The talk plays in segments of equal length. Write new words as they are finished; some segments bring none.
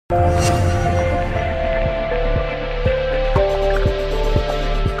Hey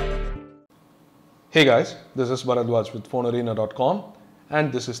guys, this is Bharadwaj with PhoneArena.com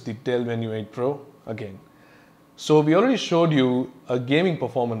and this is the Dell Venue 8 Pro again. So we already showed you a gaming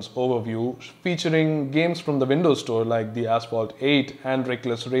performance overview featuring games from the Windows Store like the Asphalt 8 and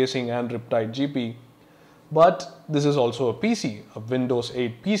Reckless Racing and Riptide GP. But this is also a PC, a Windows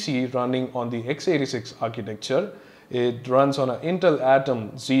 8 PC running on the x86 architecture. It runs on an Intel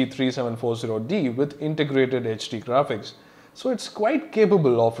Atom Z3740D with integrated HD graphics. So it's quite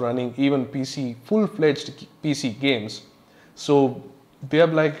capable of running even full-fledged PC games. So we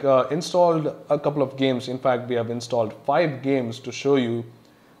have installed a couple of games. In fact, we have installed 5 games to show you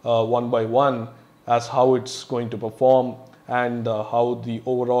one by one as how it's going to perform and how the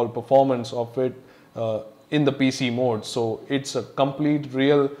overall performance of it in the PC mode. So it's a complete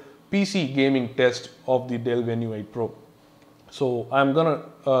real PC gaming test of the Dell Venue 8 Pro. So I'm gonna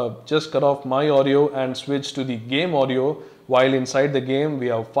just cut off my audio and switch to the game audio. While inside the game we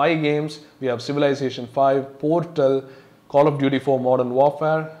have 5 games. We have Civilization 5, Portal, Call of Duty 4 Modern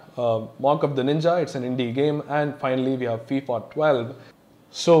Warfare, Mark of the Ninja, it's an indie game, and finally we have FIFA 12.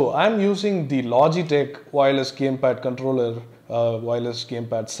 So I'm using the Logitech wireless gamepad controller, wireless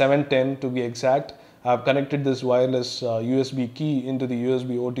gamepad 710 to be exact. I've connected this wireless USB key into the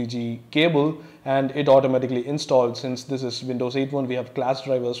USB OTG cable and it automatically installed. Since this is Windows 8.1, we have class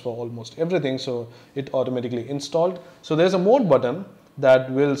drivers for almost everything, so it automatically installed. So there's a mode button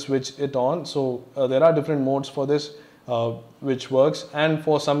that will switch it on. So there are different modes for this which works, and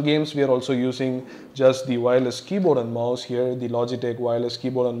for some games we are also using just the wireless keyboard and mouse here, the Logitech wireless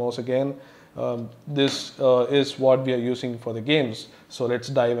keyboard and mouse again. This is what we are using for the games. So let's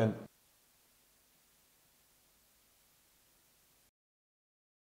dive in.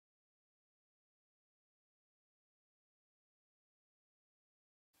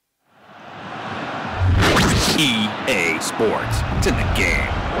 EA Sports. It's in the game.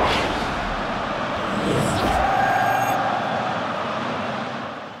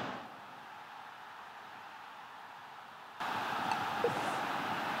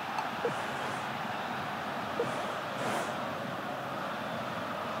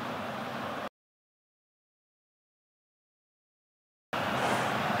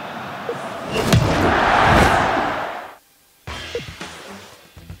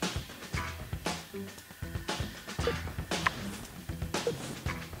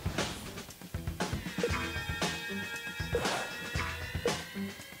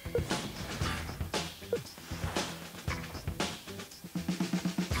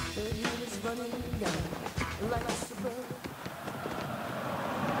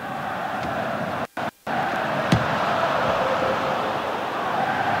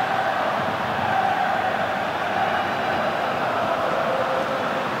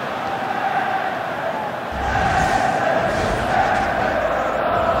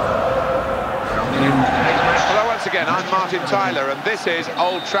 Again, I'm Martin Tyler, and this is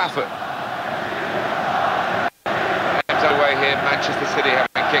Old Trafford. Away here, Manchester City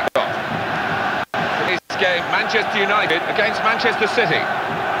having kicked off. This game, Manchester United against Manchester City.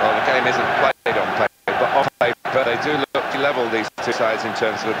 Well, the game isn't played on paper, but on paper they do look to level, these two sides, in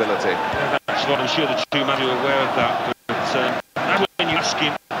terms of ability. Yeah, that's what I'm sure the two men are aware of that. But when you're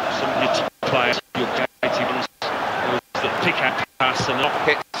asking some of your top players, your creative ones, that pick out pass and not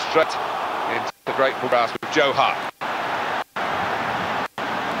hit straight into the grateful grasp of Joe Hart.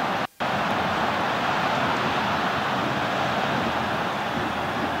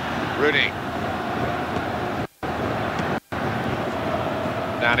 Rooney.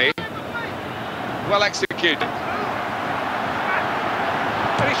 Nani. Well executed.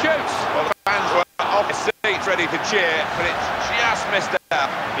 And he shoots. Well, the fans were off the seats ready to cheer, but it's just missed out.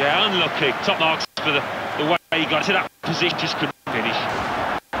 Yeah, unlucky. Top marks for the way he got to that position, just couldn't finish.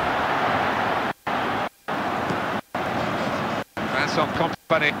 Vincent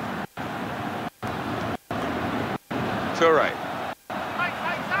Kompany. Toure.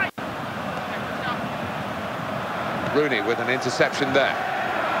 Rooney with an interception there.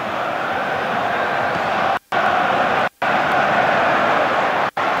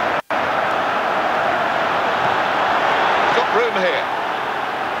 Got room here.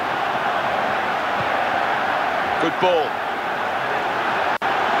 Good ball.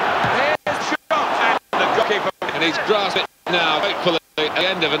 Here's the shot, and the goalkeeper, and he's grasped it now, hopefully at the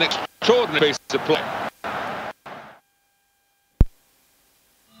end of an extraordinary piece of play.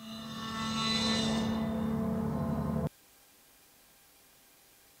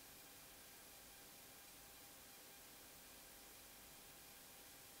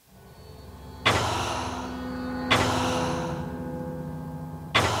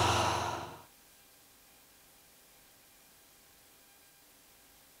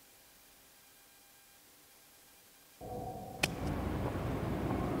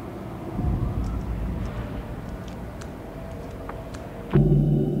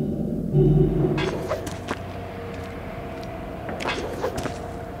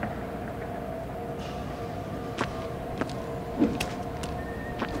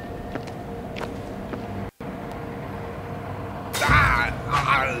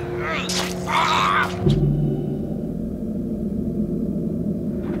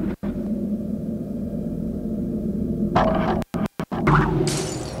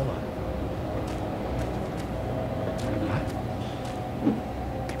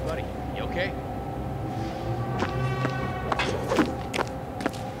 Buddy, you okay?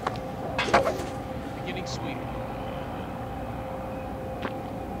 Beginning sweep.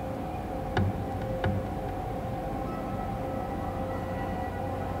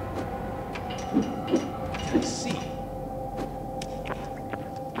 I see.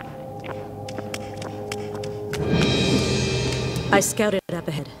 I scouted up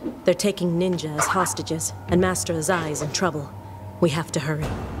ahead. They're taking Ninja as hostages, and Master Azai is in trouble. We have to hurry.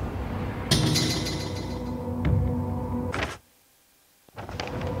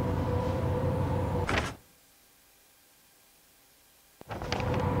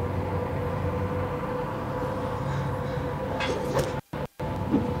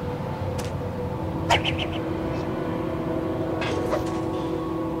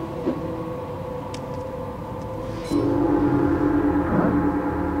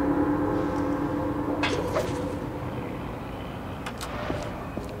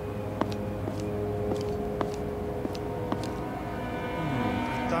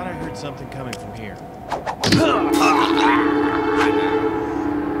 Thought I heard something coming from here.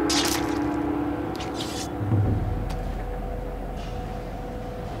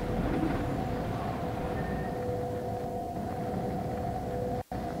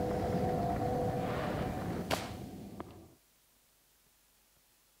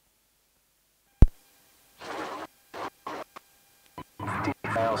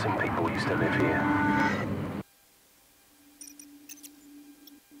 50,000 people used to live here.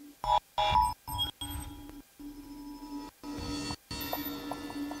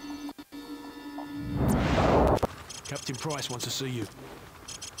 Captain Price wants to see you.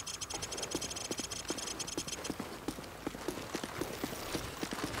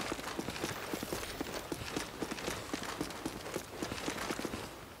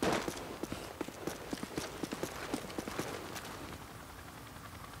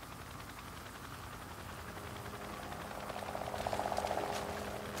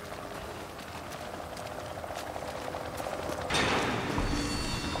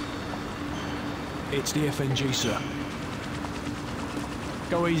 It's the FNG, sir.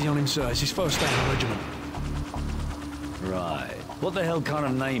 Go easy on him, sir. It's his first day in the regiment. Right. What the hell kind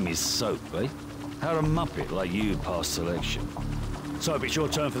of name is Soap, eh? How'd a muppet like you pass selection? Soap, it's your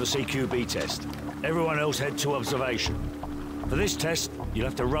turn for the CQB test. Everyone else head to observation. For this test, you'll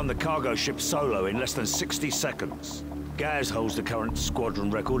have to run the cargo ship solo in less than 60 seconds. Gaz holds the current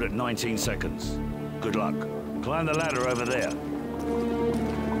squadron record at 19 seconds. Good luck. Climb the ladder over there.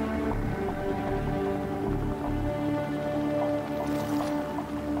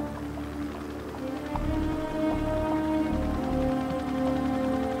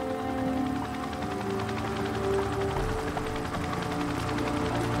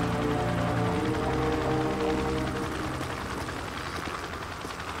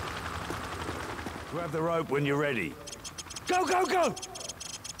 Grab the rope when you're ready. Go, go, go!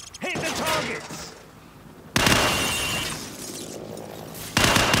 Hit the targets!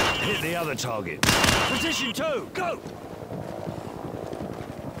 Hit the other target. Position 2, go!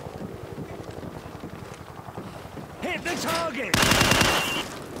 Hit the target!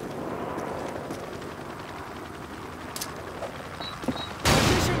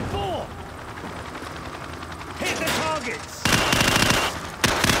 Position 4! Hit the targets!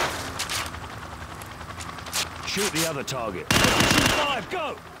 Shoot the other target. Position 5,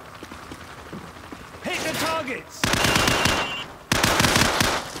 go! Hit the targets!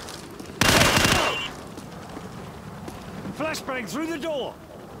 Go! Flashbang through the door!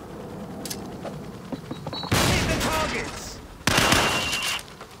 Hit the targets!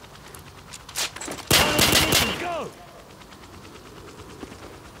 Final position, go!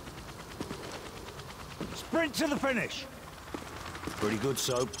 Sprint to the finish! Pretty good,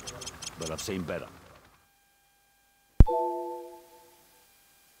 Soap, but I've seen better.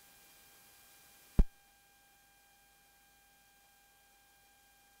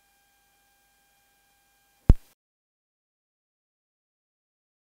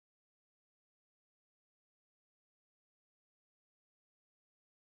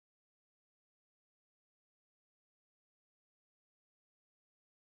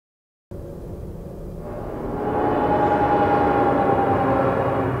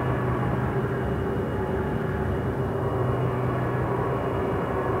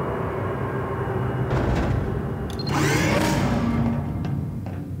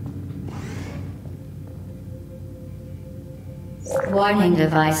 warning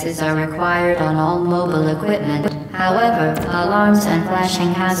devices are required on all mobile equipment. However, alarms and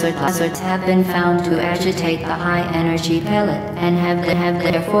flashing hazards have been found to agitate the high-energy pellet and have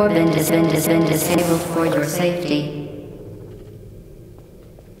therefore been disabled for your safety.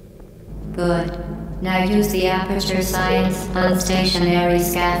 Good. Now use the Aperture Science unstationary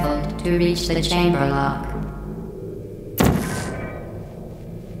scaffold to reach the chamber lock.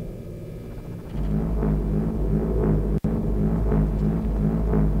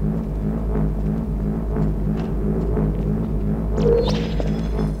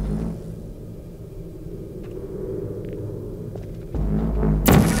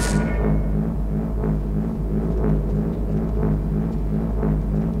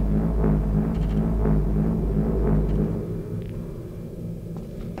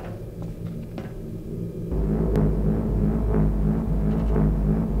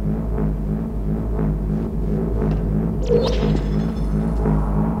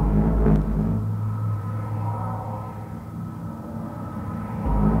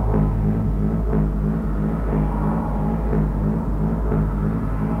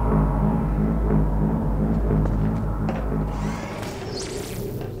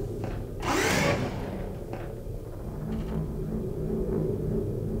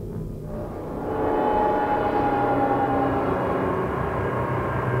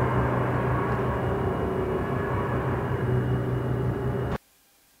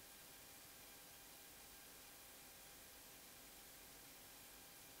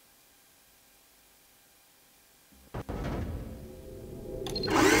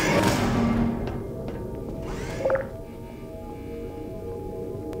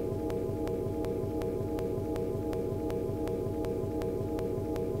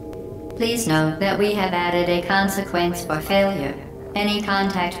 Please note that we have added a consequence for failure. Any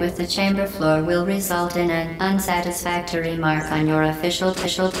contact with the chamber floor will result in an unsatisfactory mark on your official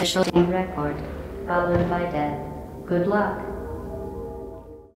team record, followed by death. Good luck.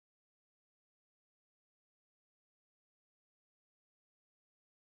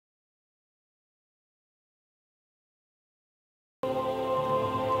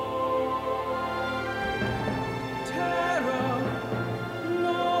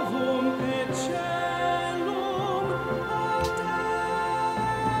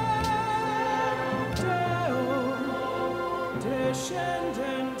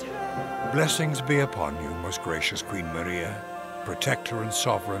 Blessings be upon you, most gracious Queen Maria, protector and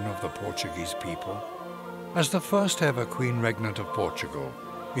sovereign of the Portuguese people. As the first ever Queen Regnant of Portugal,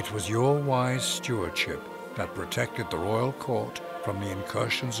 it was your wise stewardship that protected the royal court from the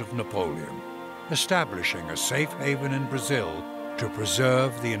incursions of Napoleon, establishing a safe haven in Brazil to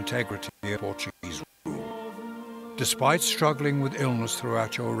preserve the integrity of Portuguese rule. Despite struggling with illness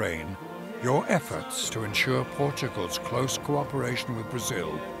throughout your reign, your efforts to ensure Portugal's close cooperation with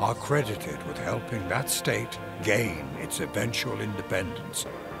Brazil are credited with helping that state gain its eventual independence,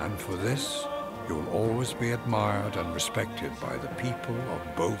 and for this, you will always be admired and respected by the people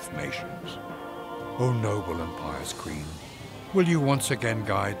of both nations. O noble and pious Queen, will you once again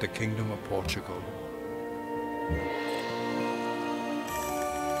guide the Kingdom of Portugal?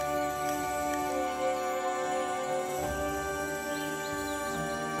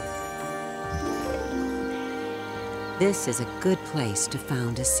 This is a good place to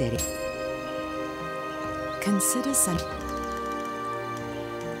found a city. Consider some...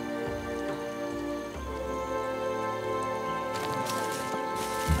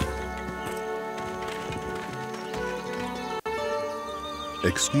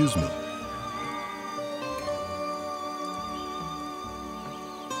 Excuse me.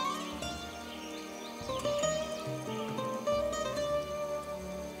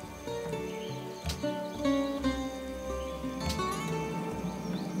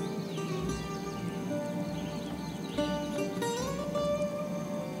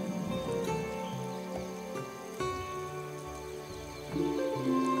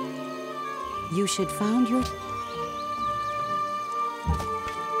 You should found your...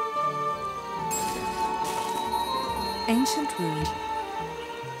 Ancient ruin.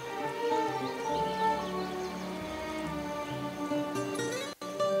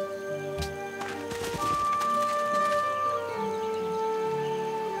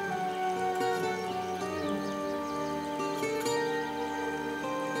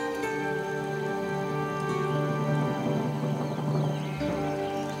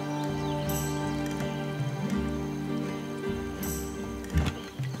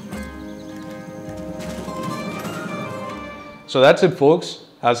 So that's it, folks.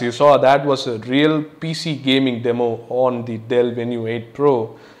 As you saw, that was a real PC gaming demo on the Dell Venue 8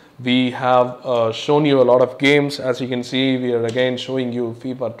 Pro We have shown you a lot of games. As you can see, we are again showing you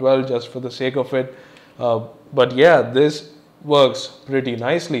FIFA 12 just for the sake of it. But yeah, this works pretty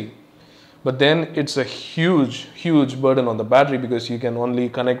nicely. But then it's a huge burden on the battery, because you can only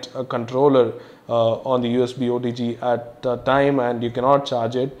connect a controller on the USB OTG at a time, and you cannot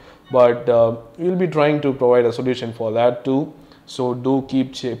charge it. But we'll be trying to provide a solution for that too. So do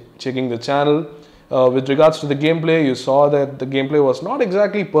keep checking the channel. With regards to the gameplay, you saw that the gameplay was not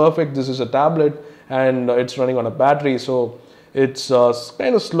exactly perfect. This is a tablet and it's running on a battery, so it's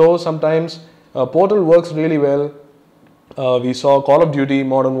kind of slow sometimes. Portal works really well. We saw Call of Duty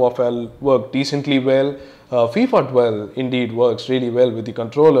Modern Warfare work decently well. FIFA 12 indeed works really well with the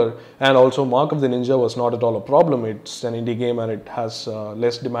controller, and also Mark of the Ninja was not at all a problem. It's an indie game and it has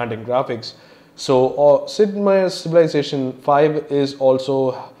less demanding graphics. So Sid Meier's Civilization 5 is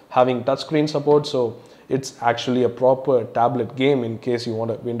also having touchscreen support, so it's actually a proper tablet game in case you want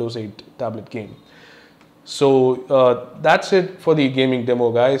a Windows 8 tablet game. So that's it for the gaming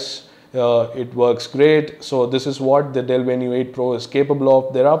demo, guys. It works great. So this is what the Dell Venue 8 Pro is capable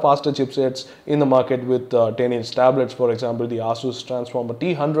of. There are faster chipsets in the market with 10-inch tablets. For example, the Asus Transformer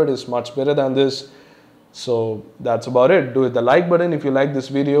T100 is much better than this. So that's about it. Do hit the like button if you like this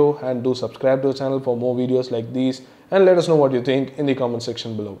video, and do subscribe to the channel for more videos like these, and let us know what you think in the comment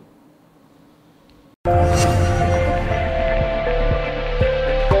section below.